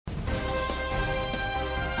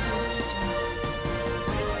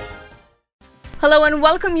Hello and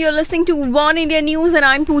welcome. You're listening to One India News and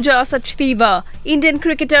I'm Pooja Sachdeva. Indian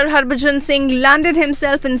cricketer Harbhajan Singh landed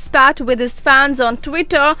himself in spat with his fans on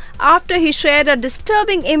Twitter after he shared a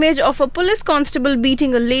disturbing image of a police constable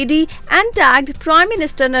beating a lady and tagged Prime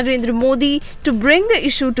Minister Narendra Modi to bring the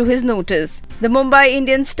issue to his notice. The Mumbai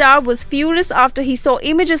Indian star was furious after he saw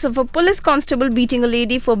images of a police constable beating a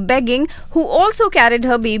lady for begging who also carried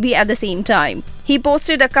her baby at the same time. He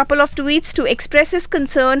posted a couple of tweets to express his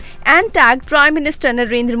concern and tagged Prime Minister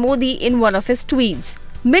Narendra Modi in one of his tweets.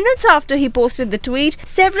 Minutes after he posted the tweet,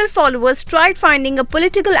 several followers tried finding a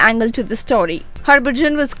political angle to the story.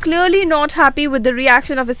 Harbhajan was clearly not happy with the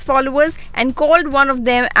reaction of his followers and called one of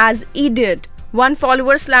them as idiot. One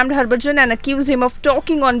follower slammed Harbhajan and accused him of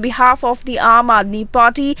talking on behalf of the Aam Aadmi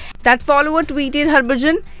Party. That follower tweeted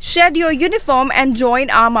Harbhajan, "Shed your uniform and join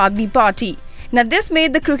Aam Aadmi Party." Now this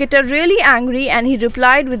made the cricketer really angry and he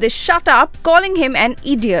replied with a "shut up," calling him an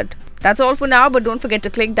idiot. That's all for now, but don't forget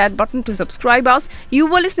to click that button to subscribe us. You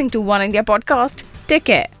were listening to One India Podcast. Take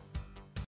care.